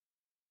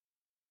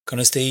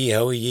Gonna stay,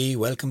 how are ye?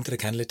 Welcome to the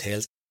Candlelit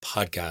Tales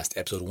podcast,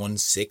 episode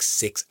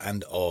 166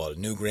 and all.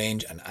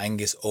 Newgrange and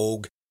Angus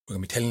Og. We're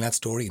going to be telling that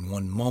story in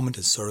one moment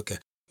as Sorcha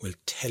will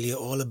tell you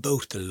all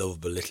about the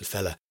lovable little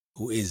fella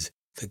who is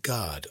the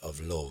god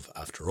of love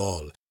after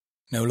all.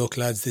 Now look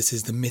lads, this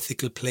is the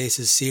Mythical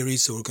Places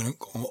series, so we're going to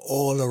go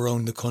all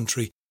around the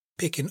country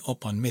picking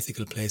up on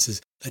mythical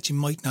places that you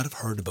might not have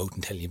heard about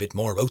and telling you a bit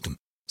more about them.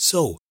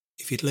 So,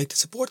 if you'd like to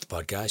support the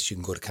podcast, you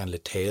can go to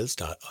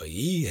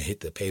candlelittales.ie and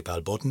hit the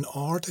PayPal button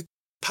or to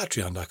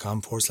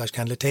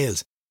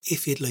patreon.com/candlelittales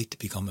if you'd like to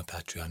become a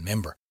Patreon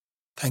member.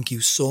 Thank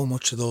you so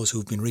much to those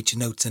who've been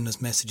reaching out, sending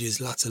us messages,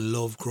 lots of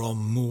love,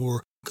 Grom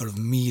Moore, God of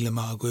Mila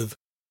Magwiv.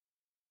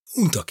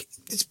 Untuck,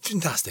 it's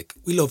fantastic.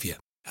 We love you.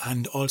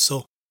 And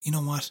also, you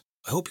know what?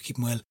 I hope you're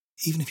keeping well,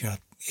 even if you're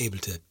not able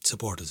to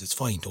support us. It's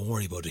fine, don't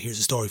worry about it. Here's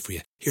a story for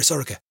you. Here,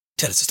 Sorcha,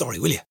 tell us a story,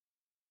 will you?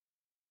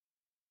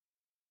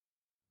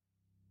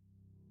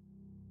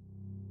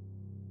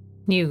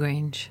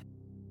 Newgrange,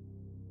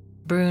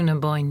 Bruna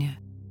Boyne.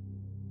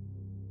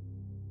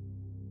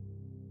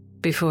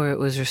 Before it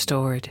was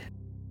restored,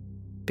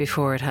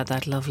 before it had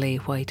that lovely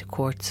white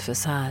quartz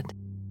facade,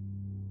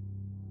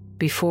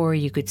 before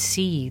you could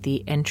see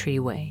the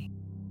entryway,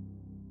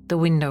 the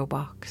window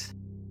box,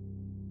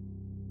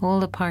 all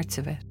the parts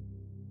of it,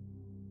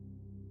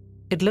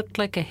 it looked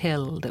like a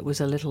hill that was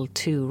a little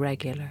too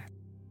regular.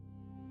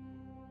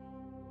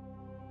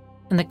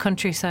 And the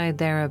countryside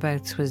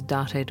thereabouts was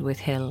dotted with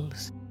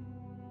hills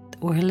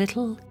that were a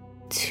little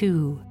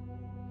too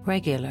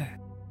regular,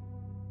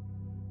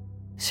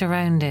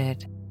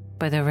 surrounded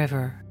by the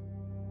river,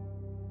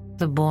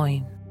 the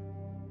Boyne,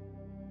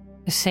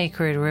 the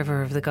sacred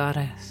river of the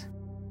goddess,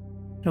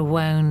 that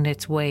wound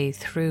its way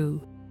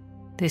through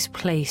this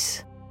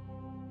place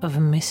of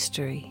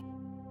mystery,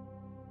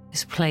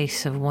 this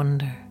place of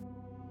wonder.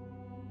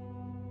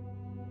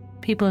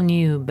 People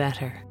knew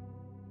better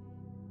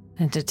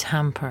than to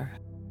tamper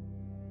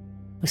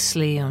with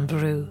Sliabh an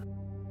Bhrú,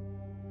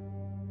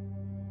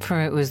 for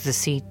it was the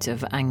seat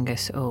of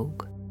Angus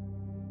Og,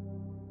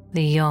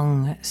 the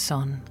young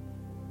son.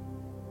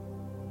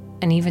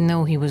 And even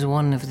though he was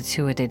one of the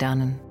Tuatha Dé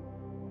Danann,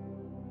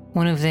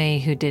 one of they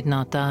who did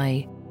not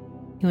die,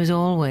 he was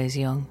always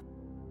young,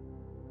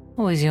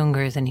 always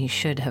younger than he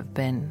should have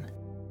been.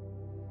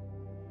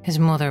 His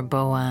mother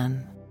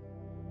Boann,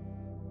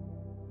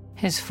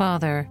 his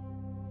father,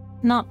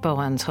 not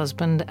Boann's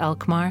husband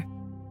Elkmar,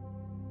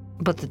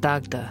 but the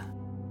Dagda,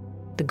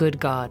 the good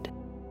god,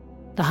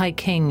 the high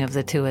king of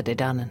the Tuatha Dé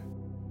Danann.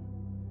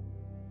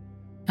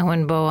 And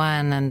when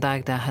Boann and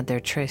Dagda had their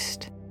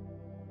tryst,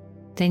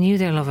 they knew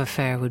their love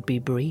affair would be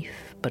brief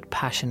but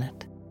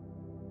passionate.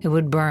 It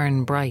would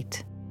burn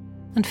bright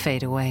and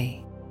fade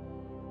away.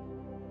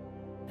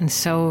 And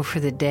so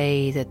for the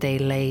day that they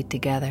lay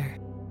together,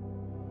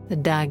 the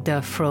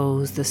Dagda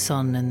froze the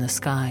sun in the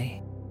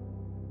sky.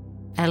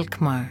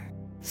 Elkmar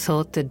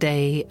thought the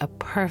day a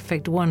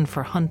perfect one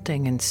for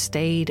hunting and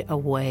stayed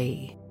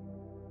away,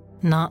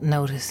 not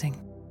noticing.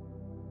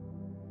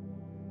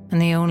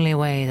 And the only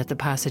way that the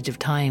passage of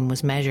time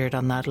was measured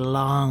on that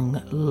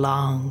long,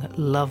 long,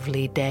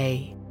 lovely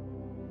day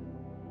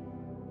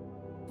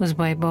was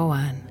by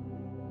Boann,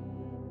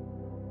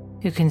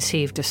 who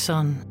conceived a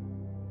son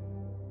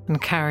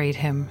and carried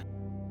him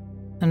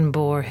and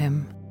bore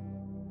him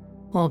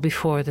all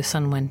before the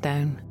sun went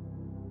down.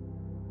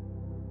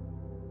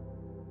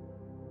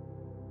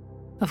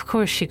 Of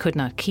course she could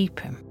not keep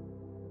him,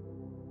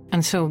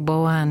 and so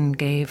Boann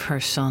gave her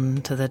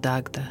son to the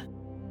Dagda,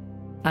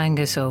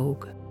 Angus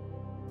Og,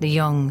 the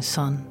young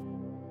son.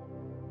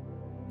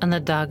 And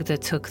the Dagda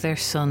took their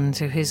son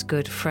to his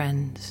good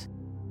friends,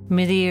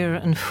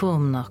 Midir and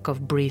Fuamnach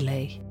of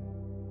Bríle.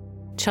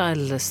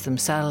 Childless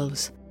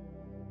themselves,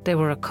 they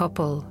were a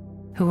couple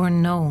who were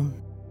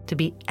known to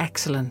be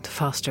excellent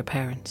foster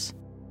parents.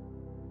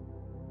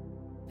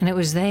 And it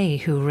was they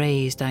who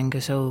raised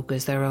Angus Og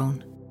as their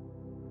own.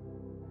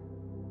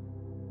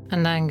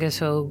 And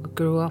Angus Og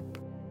grew up,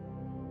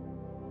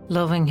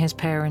 loving his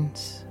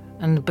parents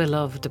and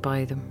beloved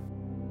by them.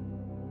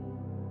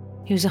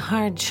 He was a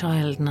hard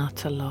child not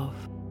to love.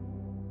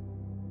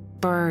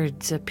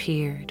 Birds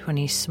appeared when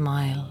he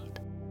smiled.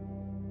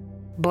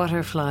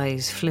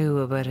 Butterflies flew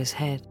about his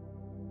head.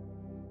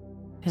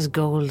 His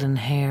golden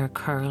hair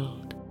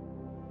curled.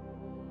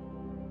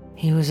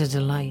 He was a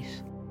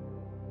delight.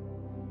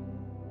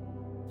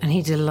 And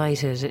he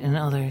delighted in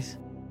others.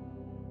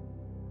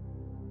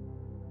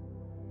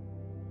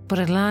 But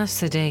at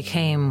last the day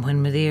came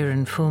when Midir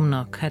and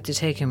Fuamnach had to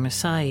take him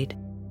aside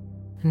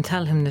and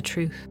tell him the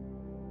truth.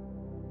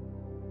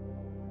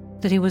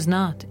 That he was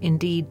not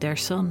indeed their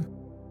son.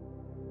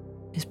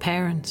 His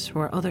parents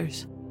were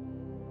others.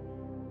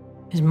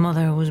 His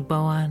mother was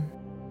Boann.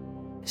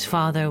 His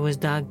father was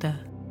Dagda.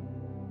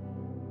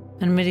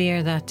 And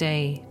Midir that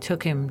day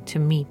took him to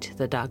meet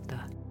the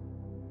Dagda.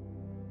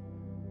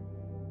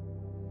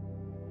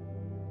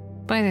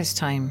 By this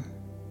time,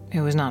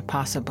 it was not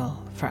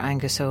possible for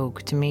Angus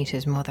Og to meet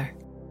his mother.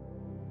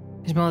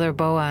 His mother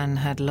Boann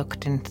had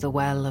looked into the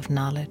well of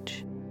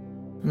knowledge,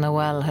 and the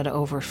well had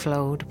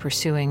overflowed,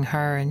 pursuing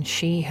her, and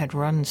she had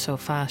run so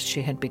fast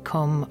she had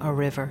become a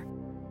river.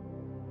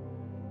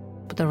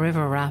 But the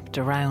river wrapped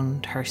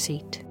around her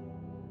seat,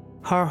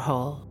 her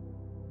hall,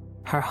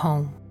 her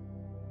home.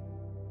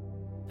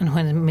 And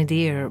when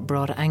Midir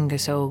brought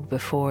Angus Og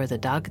before the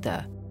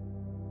Dagda,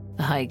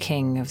 the High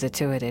King of the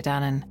Tuatha Dé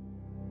Danann,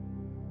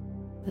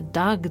 the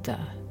Dagda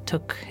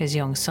took his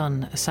young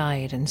son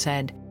aside and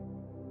said,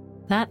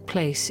 "That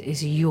place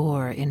is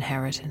your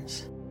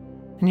inheritance,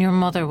 and your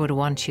mother would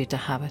want you to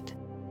have it,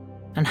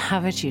 and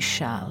have it you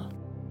shall."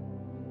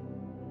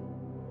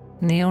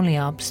 And the only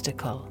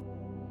obstacle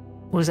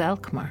was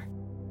Elkmar,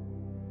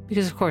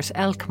 because of course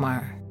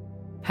Elkmar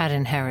had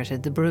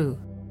inherited the Brú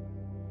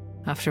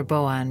after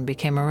Boann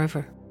became a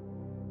river,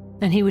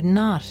 and he would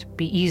not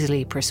be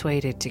easily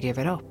persuaded to give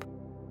it up.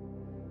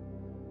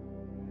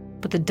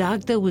 But the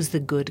Dagda was the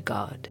good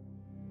god,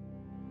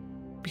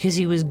 because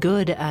he was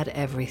good at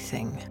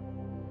everything,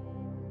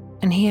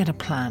 and he had a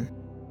plan.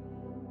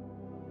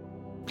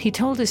 He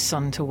told his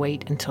son to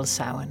wait until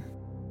Samhain,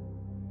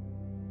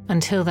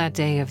 until that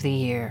day of the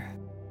year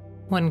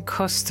when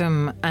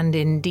custom and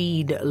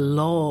indeed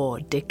law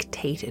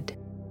dictated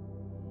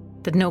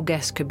that no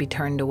guest could be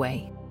turned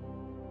away,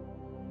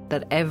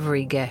 that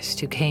every guest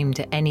who came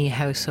to any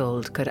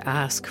household could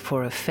ask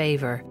for a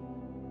favour,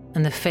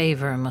 and the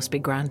favour must be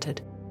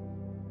granted.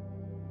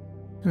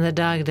 And the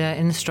Dagda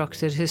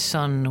instructed his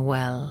son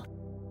well,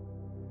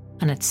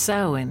 and at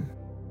Samhain,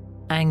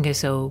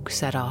 Angus Og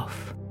set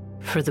off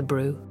for the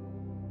Brú.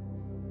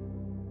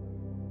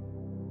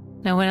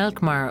 Now when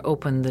Elkmar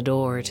opened the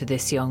door to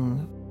this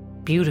young,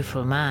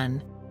 beautiful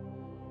man,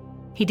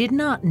 he did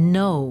not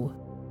know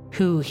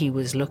who he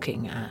was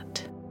looking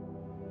at,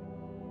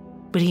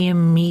 but he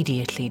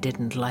immediately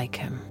didn't like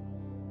him.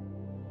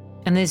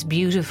 And this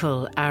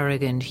beautiful,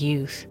 arrogant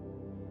youth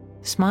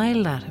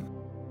smiled at him,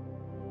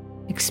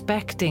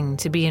 expecting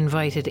to be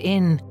invited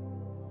in,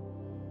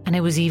 and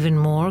it was even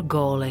more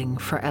galling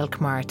for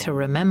Elkmar to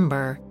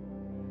remember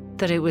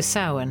that it was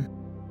Samhain,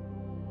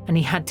 and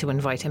he had to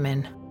invite him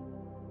in.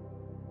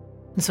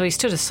 And so he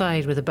stood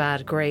aside with a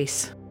bad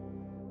grace,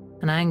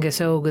 and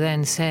Angus Og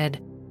then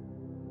said,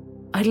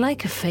 "I'd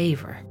like a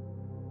favour."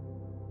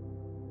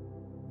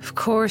 Of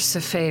course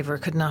a favour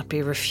could not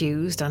be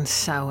refused on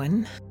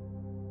Samhain,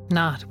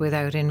 not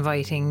without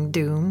inviting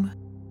doom.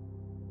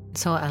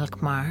 So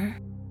Elkmar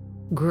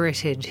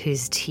gritted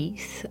his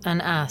teeth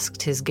and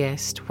asked his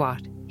guest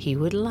what he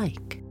would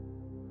like.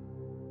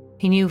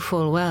 He knew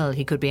full well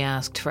he could be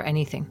asked for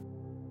anything.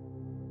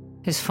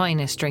 His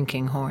finest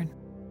drinking horn,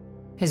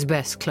 his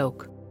best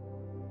cloak,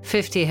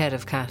 50 head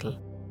of cattle,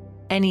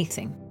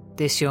 anything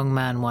this young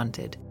man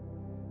wanted,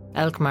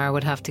 Elkmar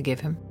would have to give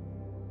him.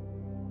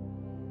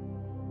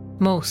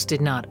 Most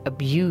did not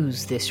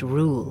abuse this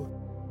rule,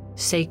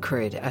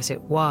 sacred as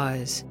it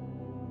was,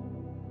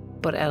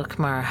 but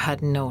Elkmar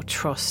had no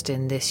trust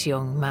in this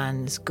young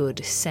man's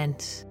good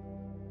sense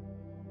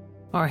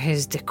or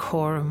his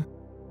decorum.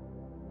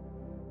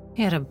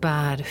 He had a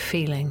bad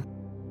feeling.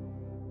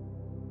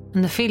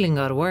 And the feeling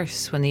got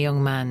worse when the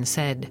young man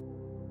said,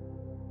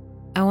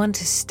 "I want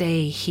to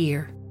stay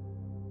here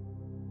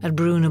at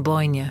Brú na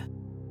Bóinne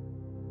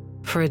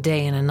for a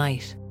day and a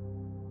night,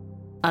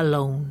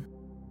 alone."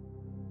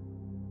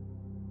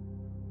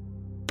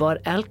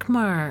 But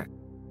Elkmar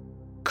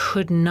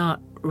could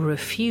not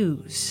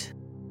refuse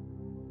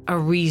a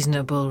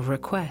reasonable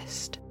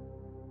request.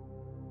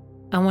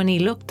 And when he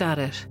looked at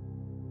it,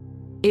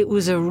 it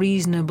was a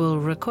reasonable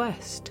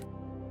request.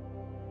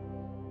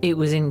 It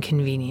was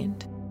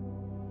inconvenient.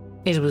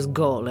 It was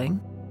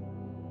galling.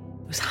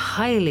 It was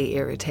highly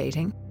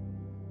irritating.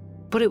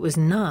 But it was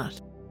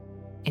not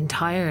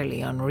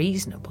entirely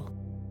unreasonable.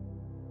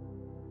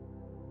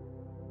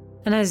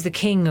 And as the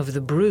king of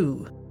the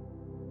Brú,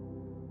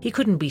 he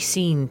couldn't be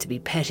seen to be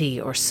petty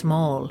or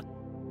small,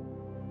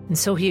 and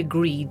so he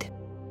agreed,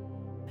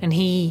 and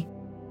he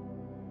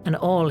and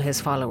all his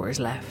followers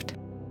left.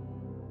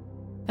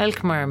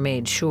 Elkmar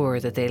made sure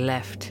that they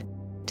left,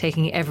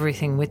 taking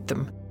everything with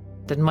them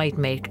that might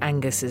make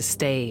Angus's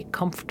stay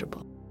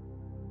comfortable.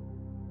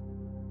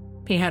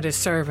 He had his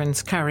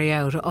servants carry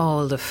out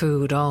all the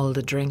food, all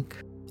the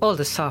drink, all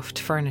the soft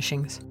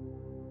furnishings.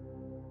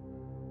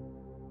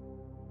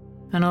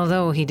 And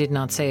although he did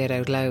not say it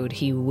out loud,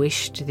 he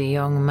wished the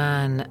young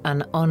man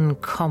an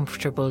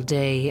uncomfortable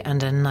day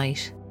and a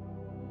night,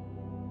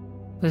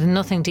 with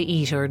nothing to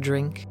eat or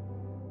drink,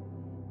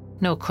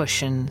 no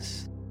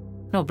cushions,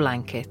 no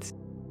blankets,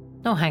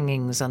 no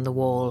hangings on the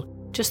wall,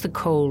 just the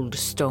cold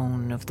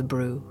stone of the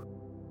Brú.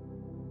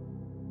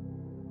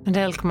 And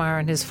Elkmar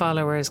and his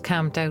followers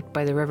camped out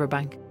by the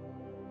riverbank,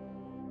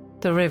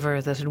 the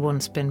river that had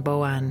once been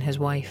Boann, his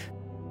wife.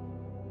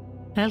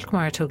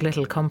 Elkmar took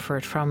little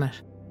comfort from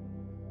it.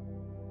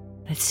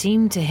 It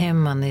seemed to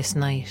him on this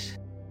night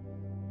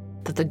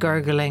that the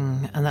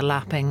gurgling and the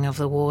lapping of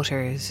the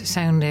waters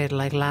sounded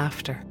like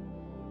laughter,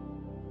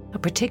 a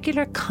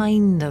particular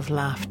kind of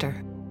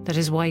laughter that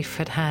his wife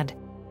had had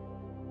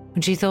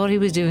when she thought he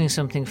was doing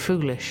something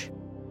foolish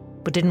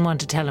but didn't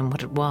want to tell him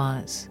what it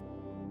was,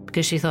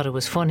 because she thought it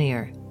was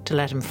funnier to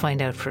let him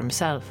find out for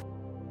himself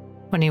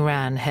when he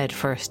ran head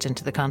first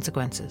into the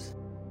consequences.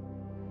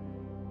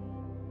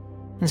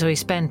 And so he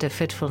spent a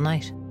fitful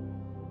night.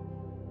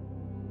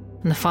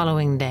 And the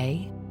following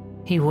day,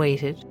 he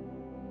waited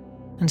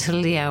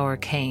until the hour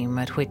came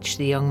at which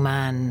the young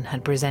man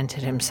had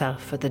presented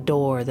himself at the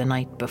door the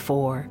night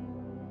before.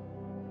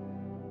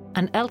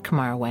 And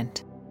Elkmar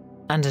went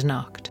and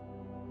knocked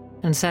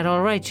and said,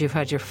 "All right, you've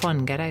had your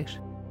fun, get out."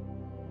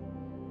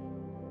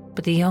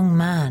 But the young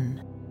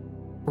man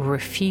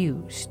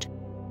refused.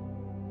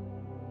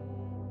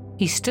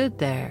 He stood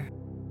there,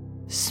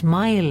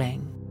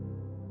 smiling,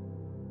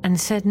 and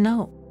said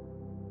no.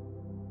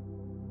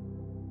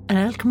 And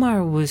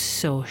Elkmar was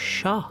so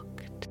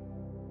shocked.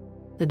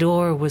 The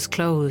door was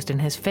closed in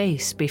his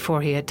face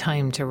before he had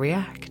time to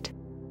react.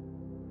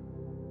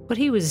 But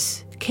he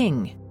was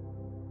king,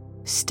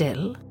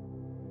 still,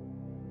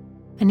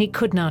 and he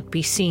could not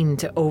be seen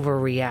to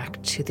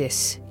overreact to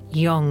this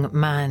young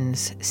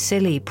man's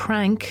silly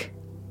prank.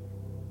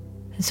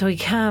 And so he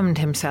calmed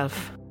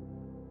himself.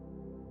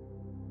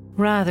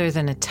 Rather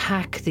than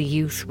attack the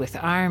youth with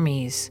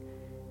armies,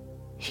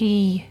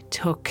 he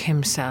took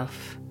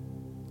himself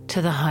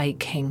to the High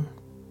King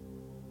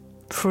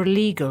for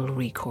legal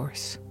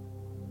recourse.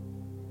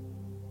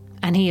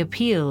 And he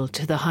appealed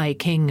to the High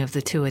King of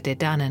the Tuatha Dé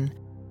Danann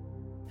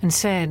and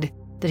said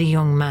that a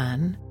young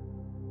man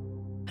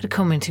had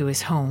come into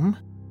his home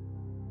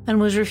and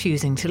was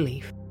refusing to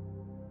leave.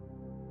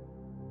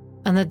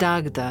 And the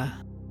Dagda,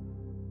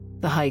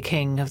 the High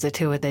King of the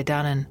Tuatha Dé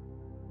Danann,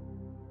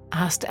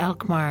 asked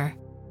Elkmar,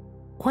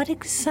 "What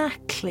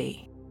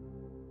exactly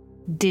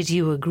did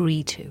you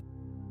agree to?"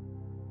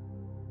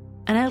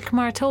 And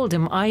Elkmar told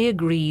him, "I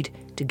agreed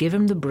to give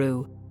him the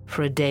brew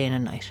for a day and a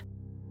night."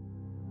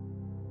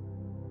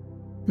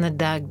 And the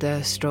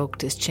Dagda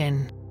stroked his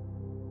chin,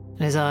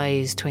 and his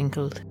eyes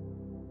twinkled.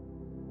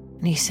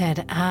 And he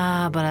said,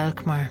 "Ah, but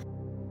Elkmar,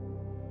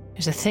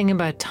 there's a thing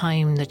about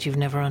time that you've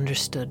never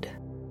understood.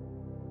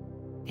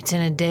 It's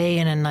in a day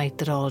and a night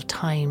that all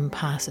time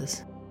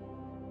passes.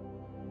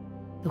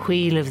 The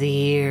wheel of the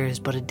year is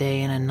but a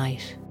day and a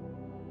night,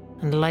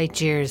 and light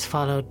years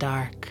follow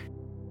dark.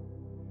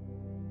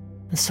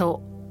 And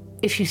so,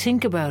 if you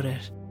think about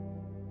it,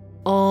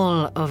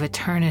 all of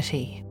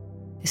eternity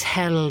is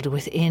held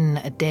within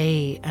a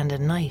day and a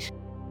night.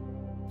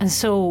 And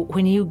so,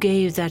 when you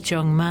gave that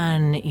young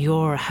man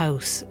your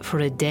house for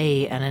a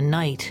day and a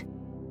night,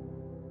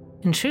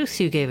 in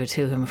truth you gave it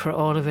to him for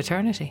all of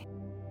eternity.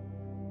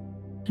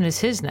 And it's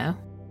his now."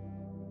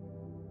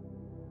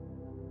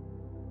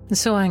 And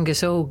so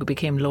Angus Og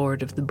became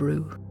Lord of the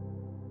Brew,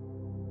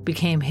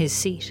 became his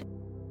seat.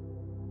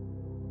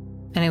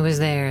 And it was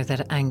there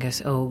that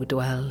Angus Og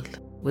dwelled,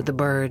 with the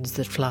birds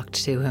that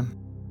flocked to him,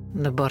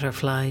 and the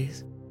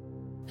butterflies,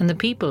 and the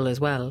people as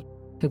well,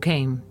 who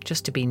came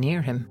just to be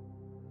near him.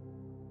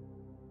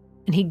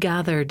 And he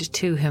gathered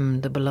to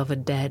him the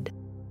beloved dead,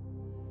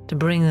 to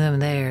bring them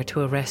there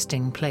to a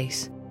resting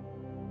place,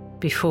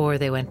 before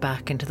they went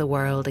back into the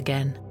world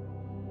again.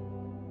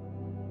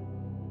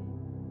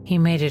 He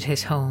made it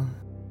his home,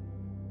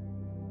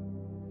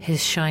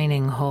 his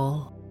shining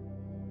hall.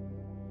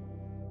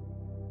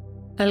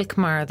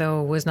 Elkmar,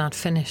 though, was not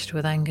finished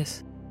with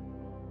Angus.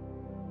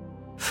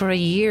 For a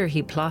year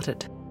he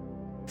plotted,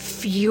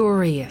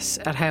 furious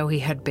at how he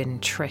had been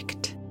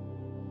tricked.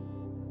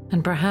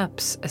 And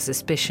perhaps a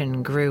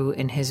suspicion grew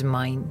in his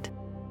mind.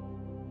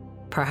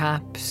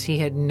 Perhaps he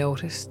had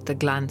noticed the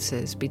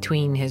glances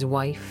between his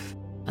wife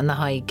and the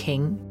High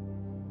King.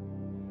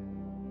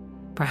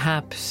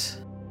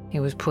 Perhaps he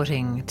was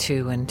putting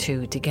two and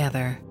two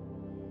together,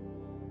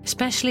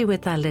 especially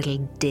with that little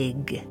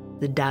dig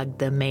the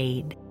Dagda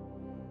made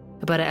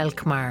about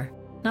Elkmar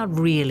not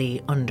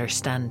really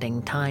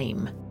understanding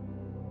time.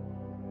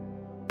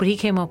 But he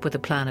came up with a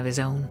plan of his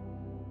own.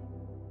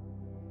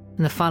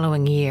 In the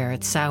following year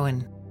at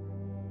Samhain,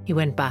 he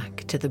went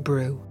back to the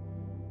brew.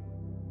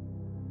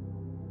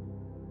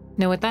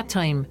 Now at that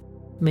time,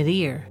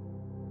 Midir,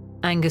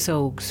 Angus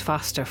Og's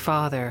foster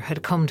father,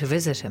 had come to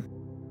visit him.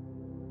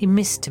 He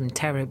missed him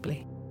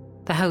terribly.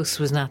 The house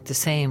was not the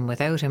same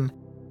without him.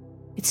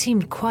 It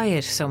seemed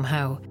quiet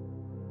somehow,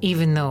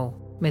 even though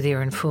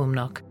Midir and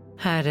Fuamnach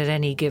had at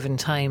any given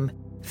time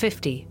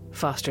 50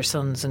 foster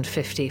sons and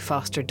 50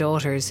 foster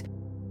daughters.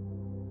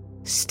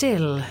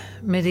 Still,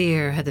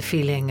 Midir had the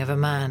feeling of a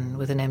man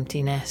with an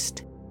empty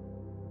nest.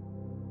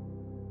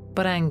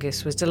 But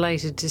Angus was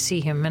delighted to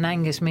see him, and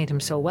Angus made him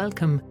so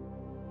welcome.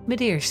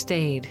 Midir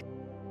stayed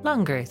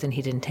longer than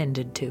he'd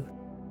intended to.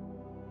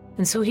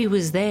 And so he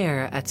was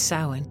there at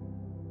Samhain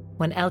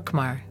when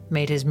Elkmar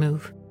made his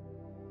move.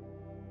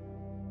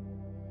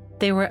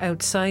 They were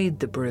outside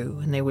the brew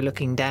and they were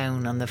looking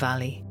down on the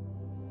valley.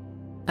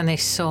 And they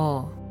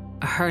saw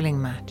a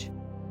hurling match.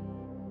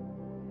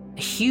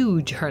 A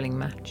huge hurling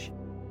match.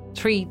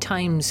 3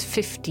 times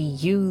 50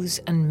 youths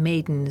and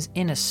maidens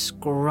in a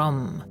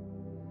scrum.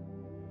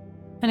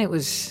 And it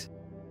was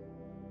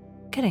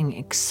getting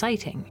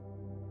exciting.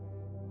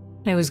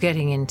 It was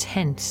getting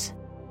intense.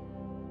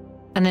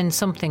 And then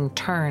something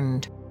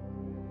turned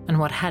and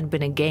what had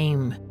been a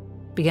game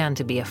began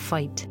to be a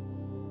fight,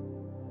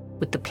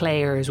 with the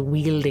players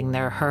wielding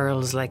their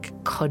hurls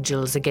like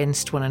cudgels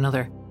against one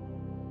another.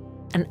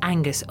 And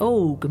Angus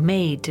Og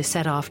made to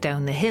set off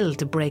down the hill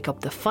to break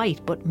up the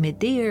fight, but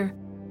Midir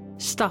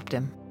stopped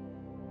him.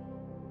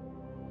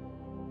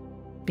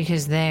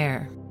 Because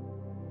there,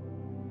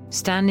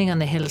 standing on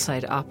the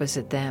hillside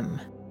opposite them,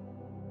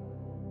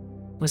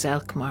 was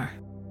Elkmar,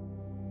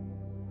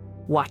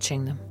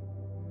 watching them.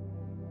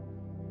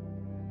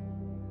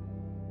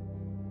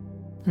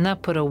 And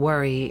that put a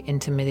worry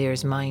into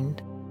Midir's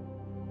mind.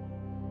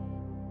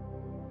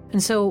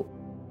 And so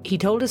he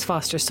told his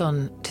foster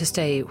son to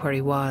stay where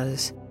he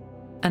was,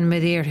 and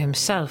Midir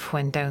himself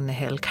went down the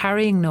hill,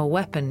 carrying no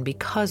weapon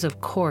because,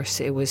 of course,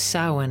 it was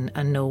Samhain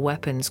and no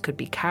weapons could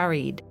be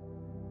carried.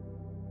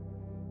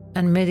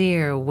 And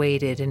Midir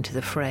waded into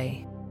the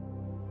fray.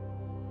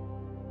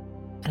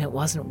 And it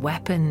wasn't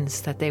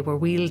weapons that they were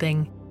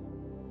wielding.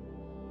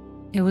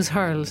 It was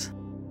hurls.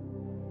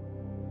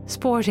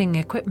 Sporting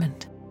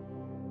equipment.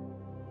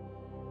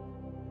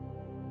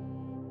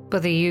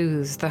 But the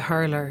youths, the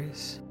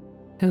hurlers,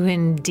 who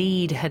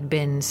indeed had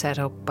been set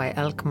up by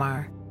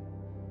Elkmar,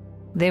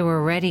 they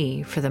were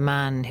ready for the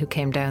man who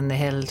came down the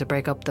hill to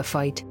break up the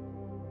fight.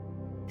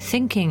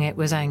 Thinking it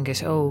was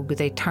Angus Og,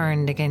 they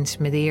turned against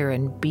Midir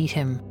and beat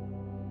him.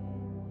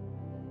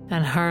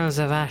 And hurls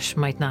of ash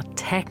might not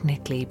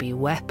technically be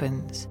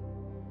weapons,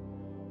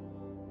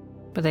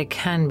 but they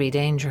can be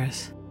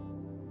dangerous.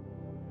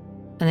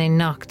 And they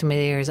knocked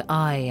Midir's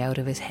eye out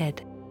of his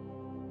head.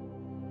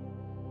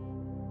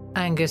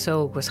 Angus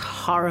Og was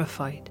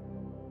horrified.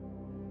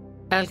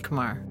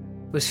 Elkmar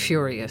was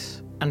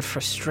furious and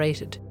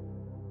frustrated.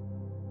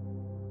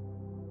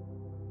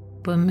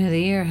 But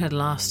Midir had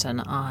lost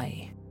an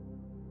eye,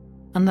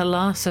 and the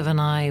loss of an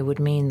eye would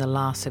mean the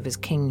loss of his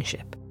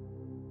kingship.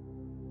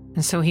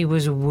 And so he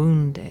was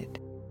wounded,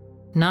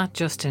 not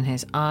just in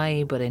his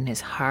eye, but in his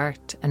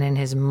heart and in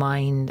his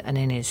mind and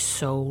in his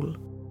soul.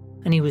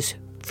 And he was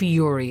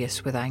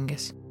furious with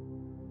Angus.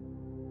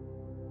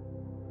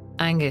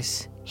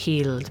 Angus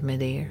healed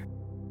Midir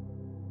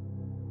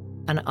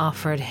and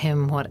offered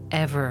him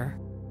whatever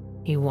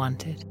he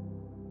wanted.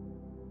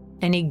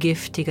 Any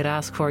gift he could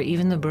ask for,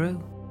 even the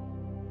brew.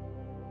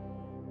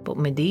 But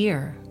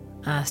Midir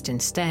asked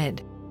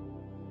instead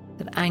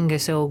that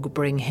Angus Og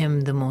bring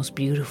him the most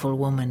beautiful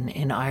woman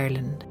in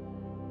Ireland.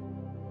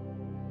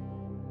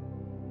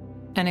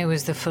 And it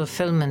was the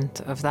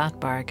fulfilment of that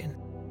bargain,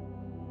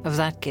 of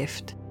that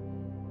gift,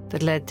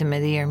 that led to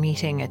Midir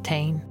meeting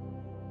Etain.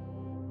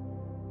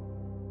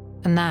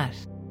 And that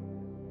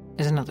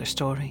is another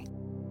story.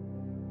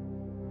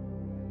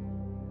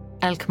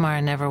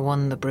 Elkmar never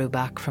won the brew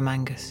back from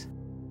Angus.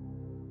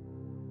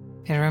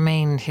 It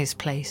remained his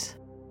place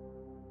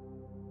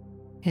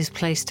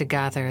to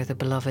gather the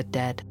beloved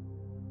dead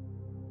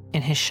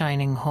in his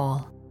shining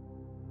hall.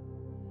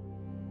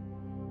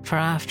 For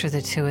after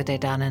the Tuatha De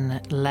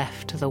Danann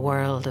left the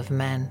world of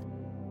men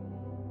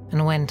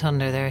and went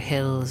under their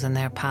hills and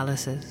their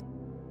palaces,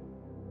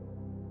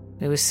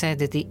 it was said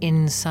that the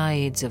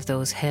insides of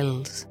those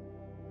hills,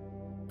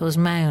 those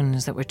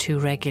mounds that were too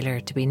regular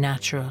to be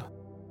natural,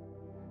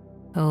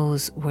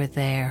 those were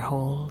their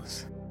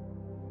holes.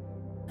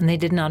 And they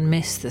did not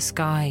miss the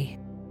sky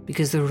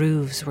because the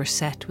roofs were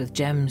set with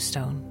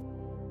gemstone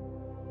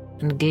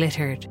and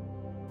glittered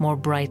more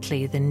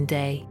brightly than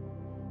day.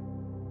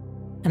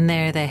 And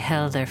there they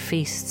held their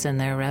feasts and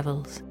their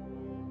revels.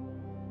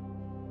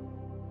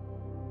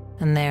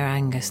 And there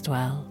Angus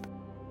dwelled,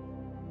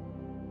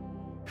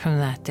 from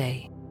that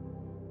day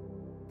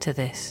to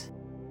this.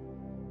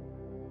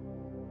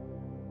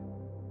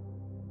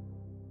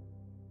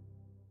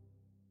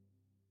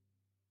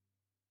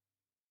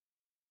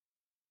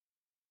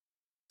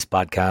 This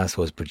podcast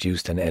was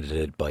produced and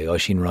edited by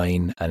Oisín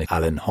Ryan and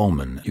Alan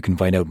Holman. You can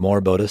find out more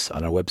about us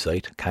on our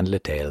website,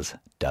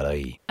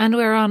 candlelit.tales.ie. And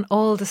we're on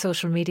all the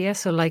social media,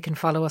 so like and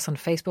follow us on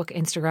Facebook,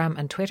 Instagram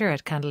and Twitter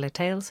at Candlelit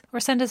Tales, or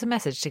send us a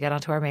message to get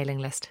onto our mailing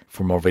list.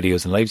 For more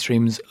videos and live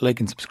streams, like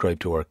and subscribe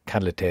to our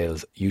Candlelit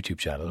Tales YouTube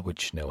channel,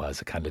 which now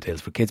has a Candlelit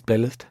Tales for Kids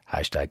playlist,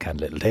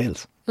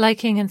 #CandlelittleTales.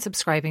 Liking and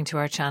subscribing to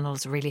our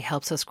channels really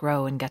helps us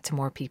grow and get to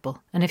more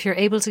people. And if you're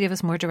able to give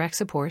us more direct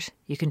support,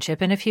 you can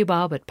chip in a few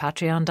bob at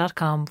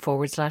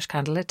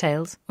patreon.com/Candlelit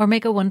Tales, or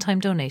make a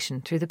one-time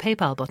donation through the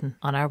PayPal button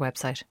on our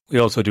website. We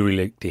also do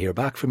really like to hear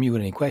back from you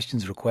with any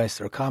questions, requests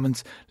or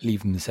comments.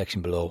 Leave them in the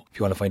section below. If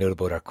you want to find out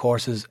about our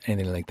courses,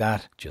 anything like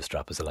that, just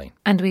drop us a line.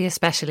 And we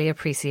especially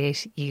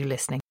appreciate you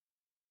listening.